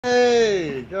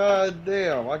Hey, god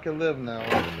damn, I can live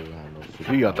now. I didn't even have no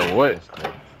You got the superpowers. what? That's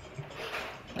tough.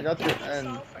 I got the To end.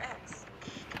 solve for X.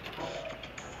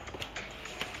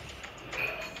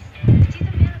 Do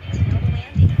the math to know the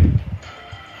landing.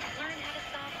 Learn how to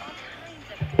solve all kinds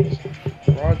of equations.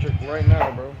 Project right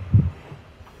now, bro.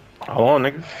 Hold on,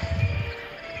 nigga.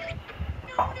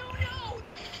 No, no, no!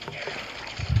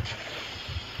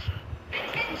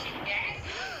 Attention, guests!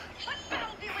 What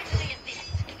foul bewitchery is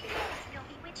this? It's no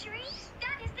bewitchery.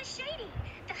 That is the shady.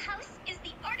 The house is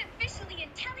the artificially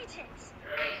intelligent.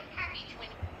 Happy twin.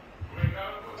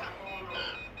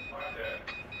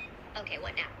 Okay,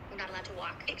 what now? We're not allowed to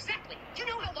walk. Exactly. Do you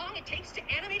know how long it takes to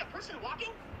animate a person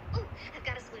walking? Ooh, I've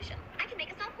got a solution. I can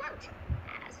make us all float.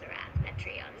 Azarath,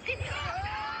 Metreon, Zinnia.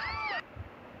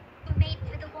 We're made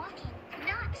for the walking,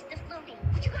 not the floating.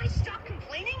 Would you guys stop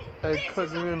complaining? Hey, This cut,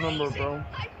 is give me a number, amazing. bro.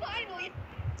 I finally.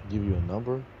 Give you a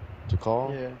number to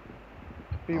call. Yeah,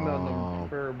 female number, Um,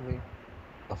 preferably.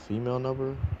 a female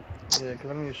number. Yeah,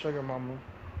 because I need a sugar mama.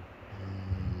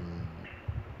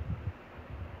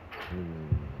 Hmm.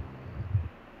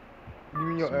 Give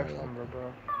me your ex Somebody number,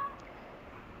 bro.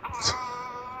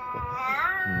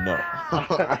 No.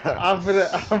 I'm finna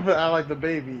act like the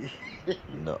baby.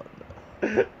 No.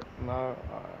 Nah,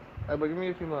 hey, but give me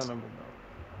a female number, bro.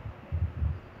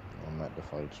 I'm not to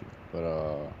fight you, but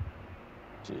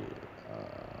shit,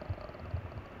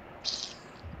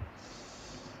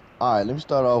 all right. Let me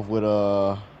start off with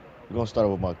We're gonna start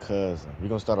off with my cousin. We're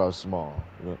gonna start off small.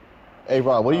 Hey,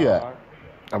 Rob, where you at?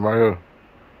 I'm right here.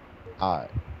 All right,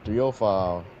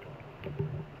 305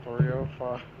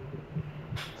 305.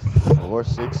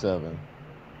 467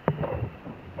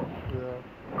 Yeah.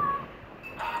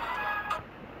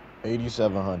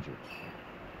 8700.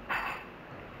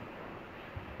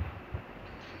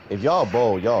 If y'all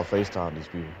bold, y'all FaceTime these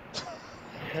people.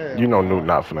 Hell You know Nuke no.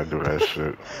 not finna do that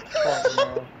shit. Fuck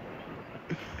no.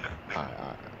 All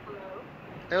right.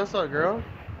 Hey, what's up, girl?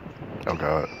 Oh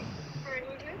god.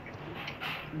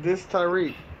 This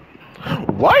Tyriq.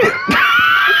 What?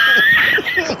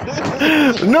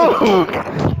 No.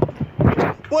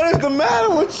 What is the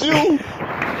matter with you?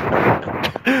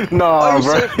 Nah, you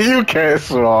bro. said- You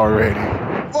canceled already.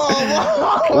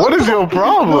 What is your Bro,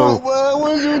 problem?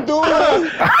 what is you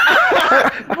doing?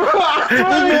 Bro, I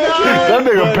swear to That God.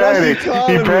 nigga Bro, that's you panicked.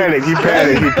 He calling me. panicked. He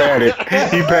panicked. He panicked.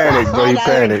 He panicked, bro. He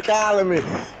That nigga panicked. calling me.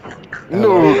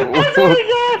 Hello? No. I swear to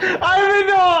God. I didn't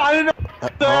know. I didn't know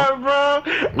Huh? that,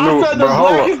 bro. I No, said bro. the Hold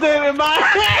blackest name in my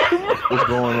head, What's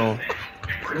going on?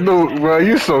 on. No, bro.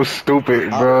 You so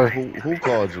stupid, bro. Who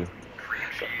called you?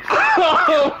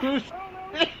 bro.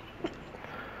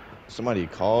 Somebody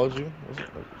called you?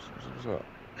 What's up?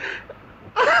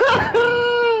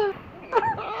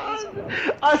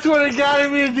 I swear to God, I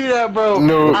didn't mean to do that, bro.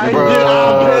 No, I did.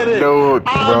 I bro. bet it. No,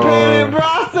 I bet it, bro. bro.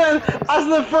 I said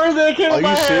the first thing that came Are in my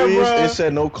you head, serious? It bro.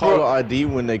 said no caller Bro. ID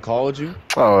when they called you?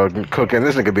 Oh, cooking.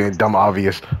 This nigga being dumb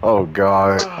obvious. Oh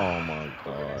god. Oh my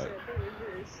god.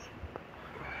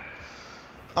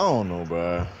 I don't know,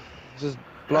 bro. Just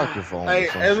block your phone or Hey,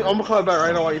 some I'm shit. gonna call her back I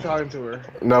right now don't while you're know. talking to her.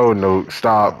 No, no. I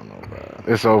Stop. don't know, bro.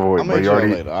 It's over I'll with, bro. make You y'all already.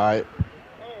 later, alright?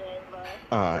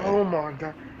 Alright. Oh my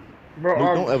God, bro,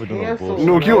 Nuke, I'm don't ever do no canceled, bullshit.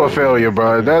 Nuke, you Don't a ever do bro. no failure,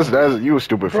 bro. fucking That's you was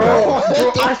stupid for that Bro, one.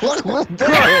 bro, What the fuck was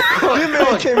that? This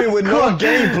man came in with no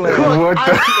game plan. What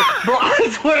Bro, I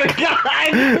swear to God,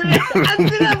 I didn't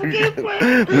have a game plan.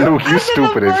 Nuke, you I said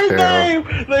the stupid as first hell. name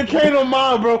that came to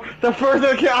mind, bro. The first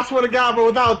name that came, I swear to God, bro,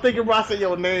 without thinking, bro, I said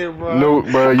your name, bro.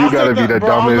 Nuke, bro, you I gotta said be that, the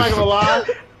bro. I'm not dumbest. gonna lie.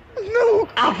 Nuke.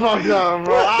 I fucked up,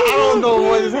 bro. What I don't the know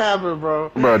what just fuck, happened,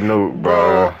 bro. Bro, Nuke, Bro,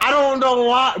 bro. I don't know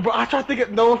why, bro. I tried to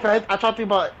think, no offense, I tried to think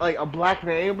about like a black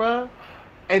name, bro,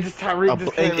 and just Tyreek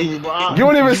just came to me, bro. You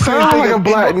don't even you couldn't sound think like a of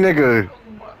black any. nigga.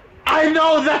 I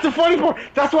know, that's the funny part.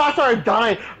 That's why I started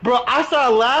dying, bro. I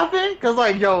started laughing because,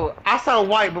 like, yo, I sound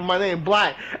white, but my name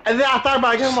black. And then I thought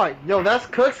about it again. I'm like, yo, that's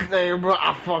Cook's name, bro.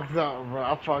 I fucked up, bro.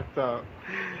 I fucked up.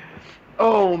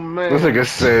 Oh This nigga man,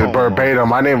 said Oh my verbatim,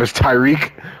 my god. name is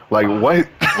Tyreek. Like, what?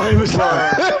 My name is bro,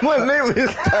 my name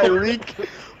is Tyreek.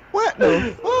 What the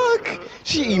fuck?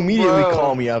 She immediately bro,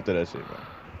 called me after that shit, bro.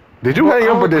 Did you bro. hang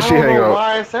up or did I she don't hang know up?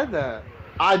 why I said that.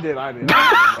 I did, bro.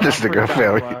 I This nigga freaked out,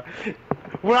 failure. bro.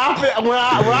 When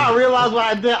I realized what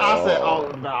I did, I said, Oh,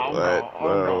 oh no, what, no,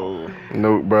 oh no. bro?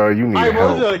 Nuke, bro, you need Alright, bro,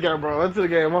 let's do help. it again, bro. Let's do it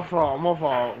again. My fault,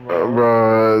 bro.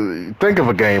 Bro, think of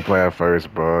a game plan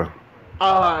first, bro.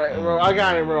 Alright, bro. I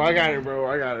got it, bro. I got it, Mm. bro.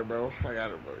 I got it, bro. I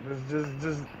got it, bro.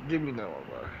 Just give me that one,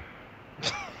 bro.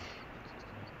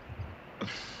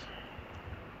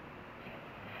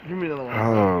 Give me another one,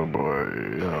 bro. Oh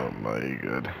boy, oh my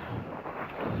god.